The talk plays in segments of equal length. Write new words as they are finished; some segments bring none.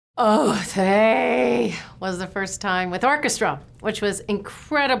Oh, today was the first time with orchestra, which was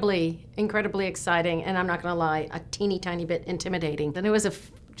incredibly, incredibly exciting, and I'm not gonna lie, a teeny tiny bit intimidating. And it was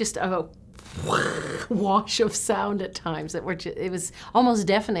just a wash of sound at times that it was almost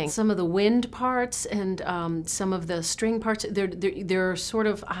deafening. Some of the wind parts and some of the string parts, they're sort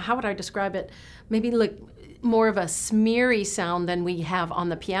of, how would I describe it? Maybe like more of a smeary sound than we have on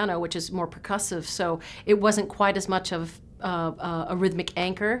the piano, which is more percussive, so it wasn't quite as much of a rhythmic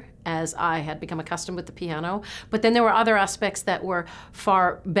anchor as I had become accustomed with the piano. But then there were other aspects that were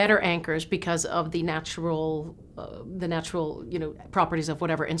far better anchors because of the natural, properties of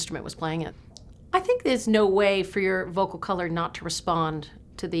whatever instrument was playing it. I think there's no way for your vocal color not to respond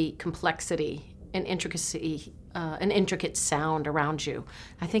to the complexity and intricacy, an intricate sound around you.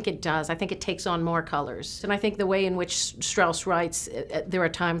 I think it does. I think it takes on more colors. And I think the way in which Strauss writes, there are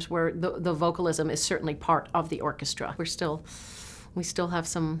times where the vocalism is certainly part of the orchestra. We still have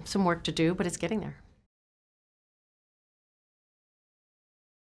some work to do, but it's getting there.